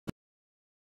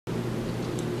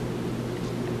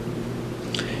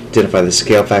Identify the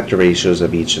scale factor ratios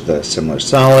of each of the similar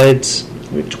solids.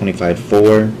 We have 25,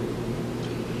 4.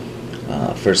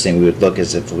 First thing we would look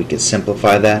is if we could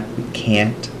simplify that. We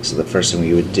can't. So the first thing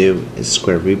we would do is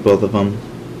square root both of them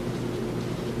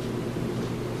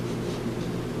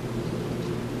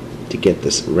to get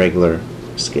this regular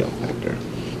scale factor.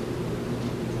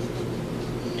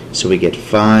 So we get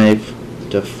 5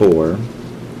 to 4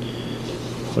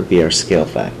 would be our scale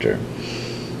factor.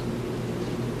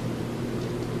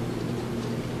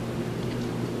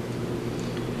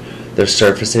 The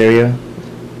surface area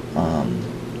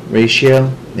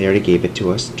ratio, they already gave it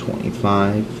to us,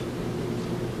 25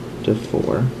 to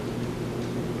 4.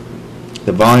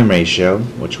 The volume ratio,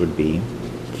 which would be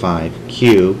 5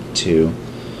 cubed to,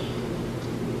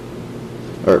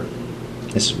 or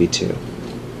this would be 2,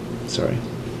 sorry.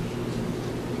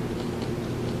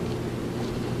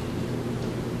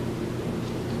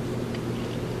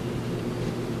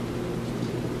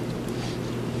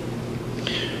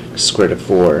 Square root of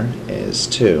 4 is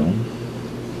 2.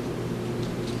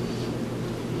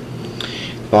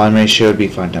 Volume ratio would be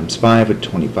 5 times 5 with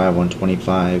 25,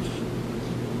 125.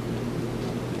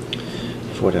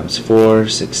 4 times 4,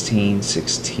 16,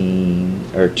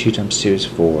 16, or 2 times 2 is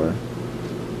 4.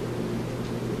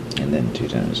 And then 2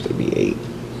 times would be 8.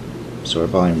 So our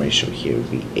volume ratio here would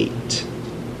be 8.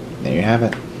 There you have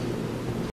it.